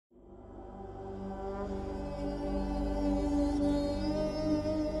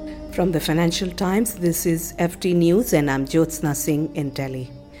From the Financial Times, this is FT News and I'm Jyotsna Singh in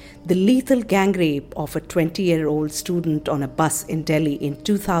Delhi. The lethal gang rape of a 20-year-old student on a bus in Delhi in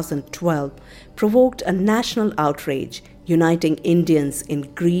 2012 provoked a national outrage, uniting Indians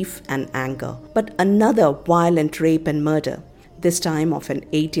in grief and anger. But another violent rape and murder, this time of an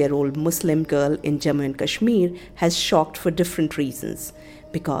 8-year-old Muslim girl in Jammu and Kashmir, has shocked for different reasons,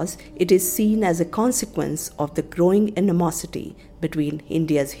 because it is seen as a consequence of the growing animosity between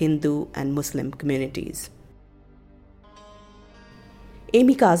India's Hindu and Muslim communities.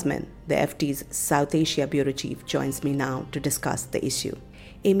 Amy Kazman, the FT's South Asia Bureau Chief, joins me now to discuss the issue.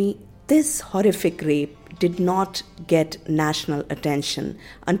 Amy, this horrific rape did not get national attention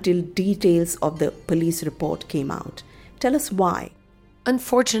until details of the police report came out. Tell us why.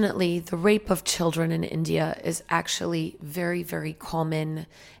 Unfortunately, the rape of children in India is actually very, very common.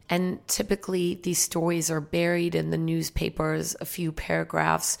 And typically these stories are buried in the newspapers, a few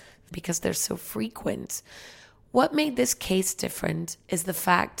paragraphs, because they're so frequent. What made this case different is the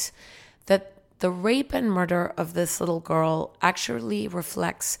fact that the rape and murder of this little girl actually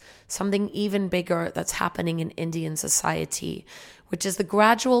reflects something even bigger that's happening in Indian society, which is the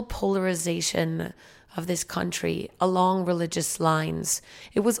gradual polarization of this country along religious lines.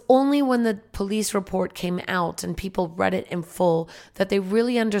 It was only when the police report came out and people read it in full that they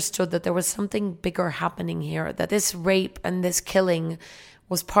really understood that there was something bigger happening here, that this rape and this killing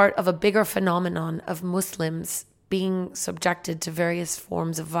was part of a bigger phenomenon of Muslims being subjected to various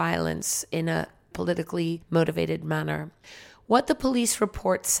forms of violence in a politically motivated manner. What the police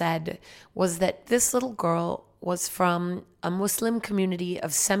report said was that this little girl was from a Muslim community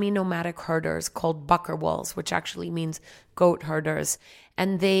of semi-nomadic herders called Bakarwals, which actually means goat herders.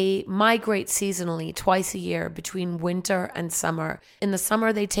 And they migrate seasonally twice a year between winter and summer. In the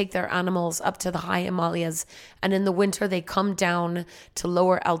summer, they take their animals up to the high Himalayas. And in the winter, they come down to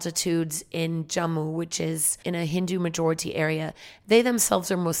lower altitudes in Jammu, which is in a Hindu majority area. They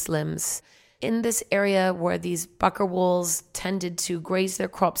themselves are Muslims. In this area where these Bakarwals tended to graze their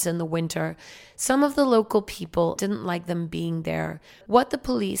crops in the winter, some of the local people didn't like them being there. What the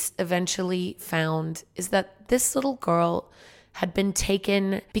police eventually found is that this little girl had been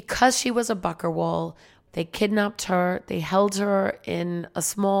taken because she was a Bakarwal. They kidnapped her, they held her in a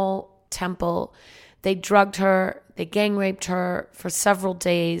small temple, they drugged her, they gang raped her for several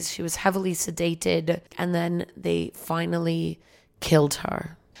days. She was heavily sedated, and then they finally killed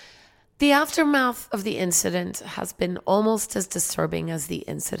her. The aftermath of the incident has been almost as disturbing as the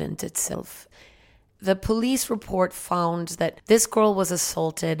incident itself. The police report found that this girl was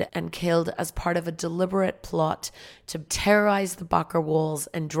assaulted and killed as part of a deliberate plot to terrorize the Bakarwals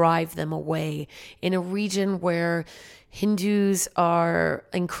and drive them away in a region where Hindus are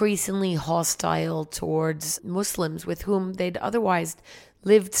increasingly hostile towards Muslims with whom they'd otherwise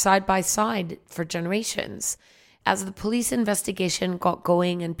lived side by side for generations. As the police investigation got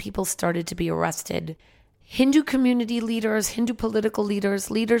going and people started to be arrested, Hindu community leaders, Hindu political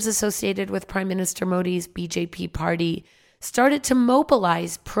leaders, leaders associated with Prime Minister Modi's BJP party started to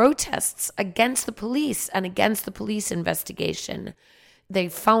mobilize protests against the police and against the police investigation. They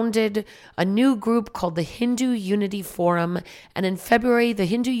founded a new group called the Hindu Unity Forum, and in February, the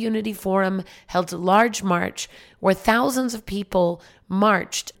Hindu Unity Forum held a large march where thousands of people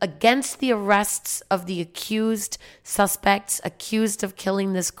marched against the arrests of the accused suspects accused of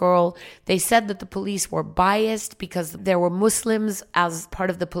killing this girl. They said that the police were biased because there were Muslims as part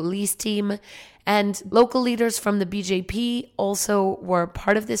of the police team. And local leaders from the BJP also were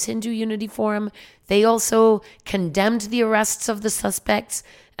part of this Hindu Unity Forum. They also condemned the arrests of the suspects.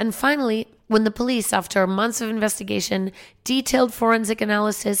 And finally, when the police, after months of investigation, detailed forensic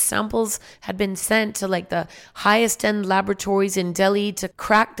analysis, samples had been sent to the highest end laboratories in Delhi to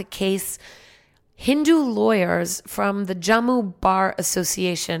crack the case, Hindu lawyers from the Jammu Bar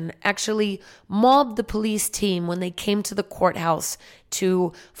Association actually mobbed the police team when they came to the courthouse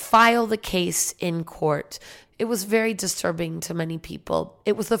to file the case in court. It was very disturbing to many people.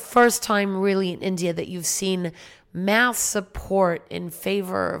 It was the first time really in India that you've seen mass support in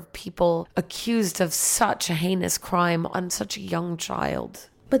favor of people accused of such a heinous crime on such a young child.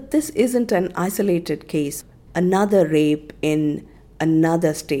 But this isn't an isolated case. Another rape in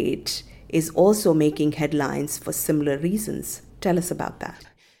another state is also making headlines for similar reasons. Tell us about that.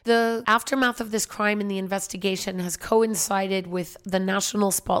 The aftermath of this crime and the investigation has coincided with the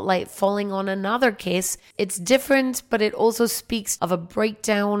national spotlight falling on another case. It's different, but it also speaks of a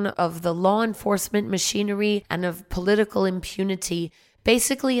breakdown of the law enforcement machinery and of political impunity.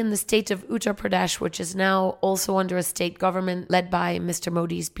 Basically, in the state of Uttar Pradesh, which is now also under a state government led by Mr.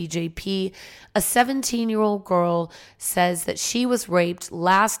 Modi's BJP, a 17-year-old girl says that she was raped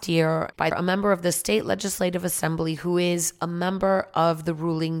last year by a member of the state legislative assembly who is a member of the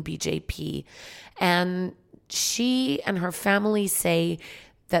ruling BJP. And she and her family say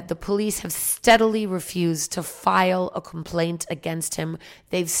that the police have steadily refused to file a complaint against him.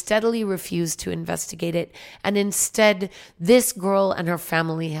 They've steadily refused to investigate it. And instead, this girl and her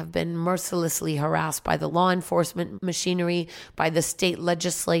family have been mercilessly harassed by the law enforcement machinery, by the state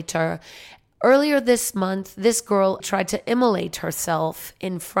legislature. Earlier this month, this girl tried to immolate herself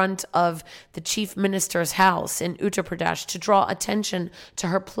in front of the chief minister's house in Uttar Pradesh to draw attention to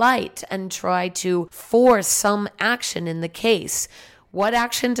her plight and try to force some action in the case. What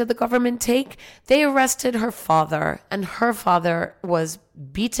action did the government take? They arrested her father, and her father was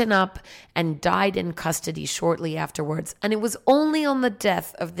beaten up and died in custody shortly afterwards. And it was only on the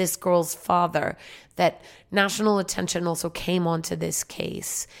death of this girl's father that national attention also came onto this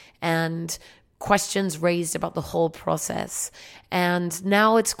case and questions raised about the whole process. And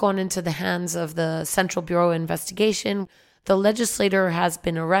now it's gone into the hands of the Central Bureau of Investigation. The legislator has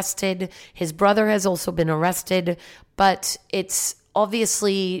been arrested. His brother has also been arrested, but it's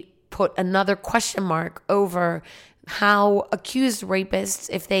obviously put another question mark over how accused rapists,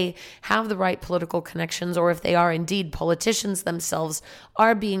 if they have the right political connections or if they are indeed politicians themselves,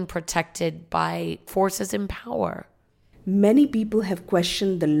 are being protected by forces in power. Many people have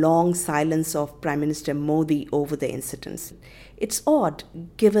questioned the long silence of Prime Minister Modi over the incidents. It's odd,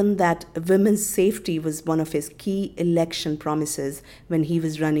 given that women's safety was one of his key election promises when he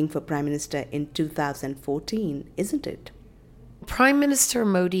was running for Prime Minister in 2014, isn't it? Prime Minister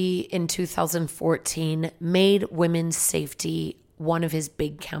Modi in 2014 made women's safety one of his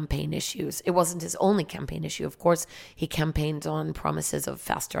big campaign issues. It wasn't his only campaign issue. Of course, he campaigned on promises of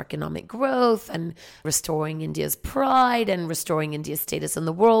faster economic growth and restoring India's pride and restoring India's status in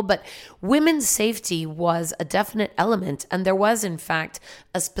the world. But women's safety was a definite element. And there was, in fact,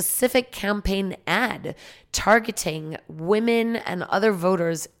 a specific campaign ad targeting women and other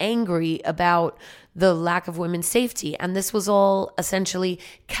voters angry about the lack of women's safety. And this was all essentially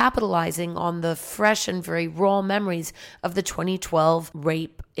capitalizing on the fresh and very raw memories of the 2012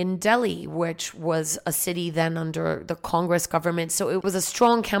 rape in Delhi, which was a city then under the Congress government. So it was a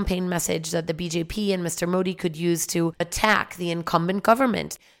strong campaign message that the BJP and Mr. Modi could use to attack the incumbent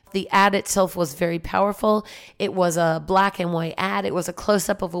government. The ad itself was very powerful. It was a black and white ad. It was a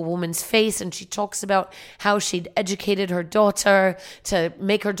close-up of a woman's face, and she talks about how she'd educated her daughter to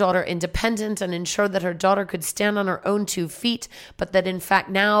make her daughter independent and ensure that her daughter could stand on her own 2 feet, but that in fact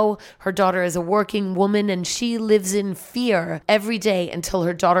now her daughter is a working woman and she lives in fear every day until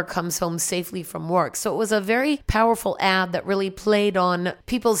her daughter comes home safely from work. So it was a very powerful ad that really played on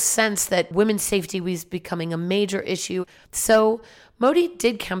people's sense that women's safety was becoming a major issue. So Modi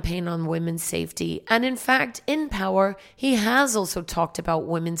did campaign on women's safety. And in fact, in power, he has also talked about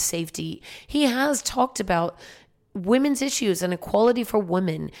women's safety. He has talked about women's issues and equality for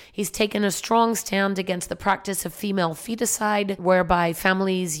women. He's taken a strong stand against the practice of female feticide, whereby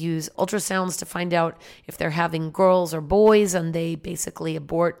families use ultrasounds to find out if they're having girls or boys, and they basically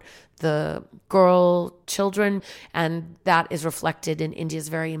abort the girl children, and that is reflected in India's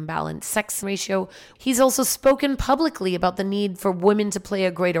very imbalanced sex ratio. He's also spoken publicly about the need for women to play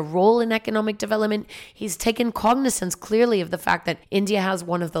a greater role in economic development. He's taken cognizance clearly of the fact that India has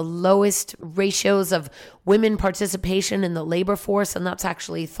one of the lowest ratios of women participation in the labor force, and that's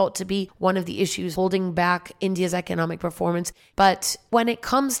actually thought to be one of the issues holding back India's economic performance. But when it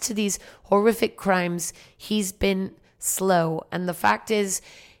comes to these horrific crimes, he's been slow. And the fact is,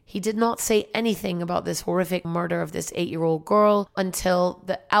 he did not say anything about this horrific murder of this 8-year-old girl until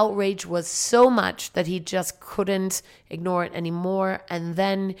the outrage was so much that he just couldn't ignore it anymore. And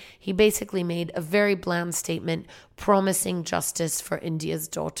then he basically made a very bland statement promising justice for India's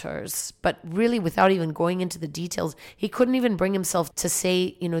daughters. But really, without even going into the details, he couldn't even bring himself to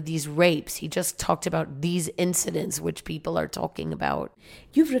say, these rapes. He just talked about these incidents which people are talking about.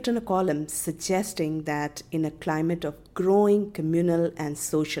 You've written a column suggesting that in a climate of growing communal and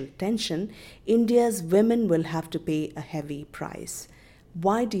social tension, India's women will have to pay a heavy price.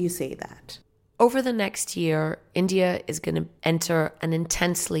 Why do you say that? Over the next year, India is going to enter an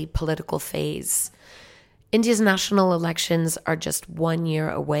intensely political phase. India's national elections are just 1 year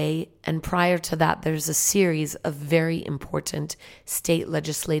away, and prior to that, there's a series of very important state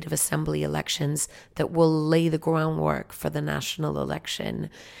legislative assembly elections that will lay the groundwork for the national election.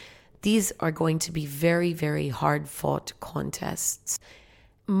 These are going to be very, very hard-fought contests.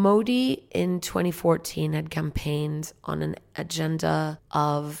 Modi in 2014 had campaigned on an agenda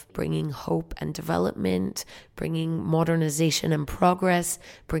of bringing hope and development, bringing modernization and progress,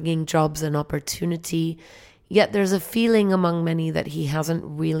 bringing jobs and opportunity. Yet there's a feeling among many that he hasn't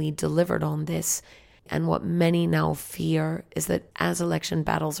really delivered on this. And what many now fear is that as election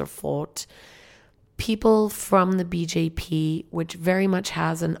battles are fought, people from the BJP, which very much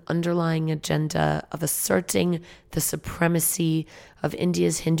has an underlying agenda of asserting the supremacy of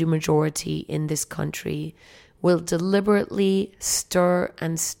India's Hindu majority in this country, will deliberately stir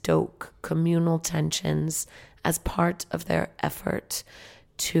and stoke communal tensions as part of their effort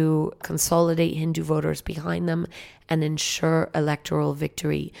to consolidate Hindu voters behind them and ensure electoral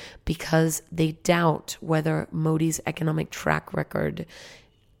victory, because they doubt whether Modi's economic track record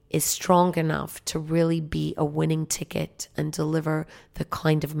is strong enough to really be a winning ticket and deliver the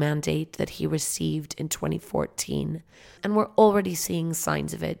kind of mandate that he received in 2014. And we're already seeing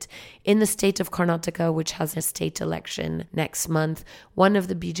signs of it. In the state of Karnataka, which has a state election next month, one of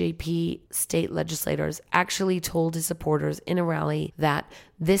the BJP state legislators actually told his supporters in a rally that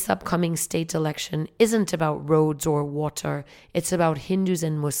this upcoming state election isn't about roads or water, it's about Hindus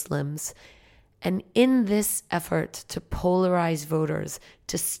and Muslims. And in this effort to polarize voters,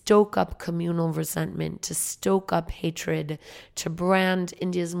 to stoke up communal resentment, to stoke up hatred, to brand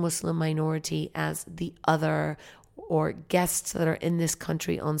India's Muslim minority as the other or guests that are in this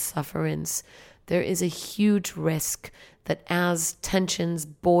country on sufferance, there is a huge risk that as tensions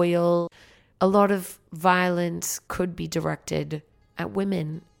boil, a lot of violence could be directed at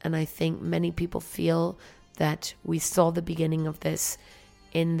women. And I think many people feel that we saw the beginning of this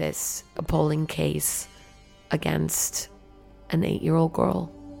in this appalling case against an 8-year-old girl.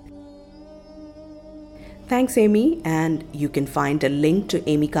 Thanks, Amy. And you can find a link to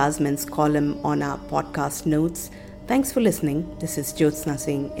Amy Kazman's column on our podcast notes. Thanks for listening. This is Jyotsna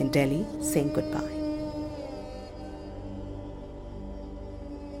Singh in Delhi saying goodbye.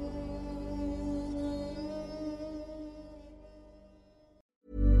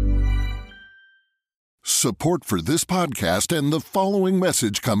 Support for this podcast and the following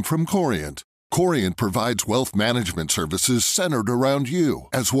message come from Corient. Corient provides wealth management services centered around you.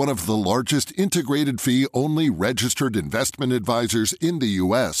 As one of the largest integrated fee-only registered investment advisors in the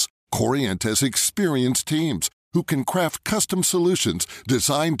U.S., Corient has experienced teams who can craft custom solutions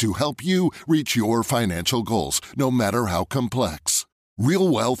designed to help you reach your financial goals, no matter how complex. Real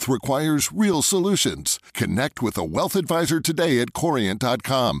wealth requires real solutions. Connect with a wealth advisor today at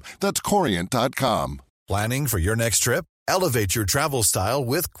Corient.com. That's Corient.com. Planning for your next trip? Elevate your travel style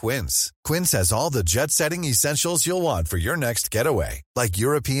with Quince. Quince has all the jet-setting essentials you'll want for your next getaway, like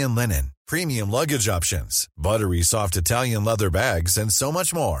European linen, premium luggage options, buttery soft Italian leather bags, and so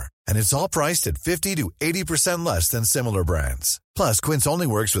much more. And it's all priced at 50 to 80% less than similar brands. Plus, Quince only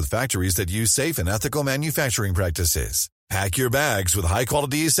works with factories that use safe and ethical manufacturing practices. Pack your bags with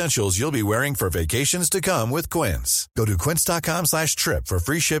high-quality essentials you'll be wearing for vacations to come with Quince. Go to quince.com/trip for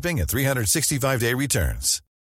free shipping and 365-day returns.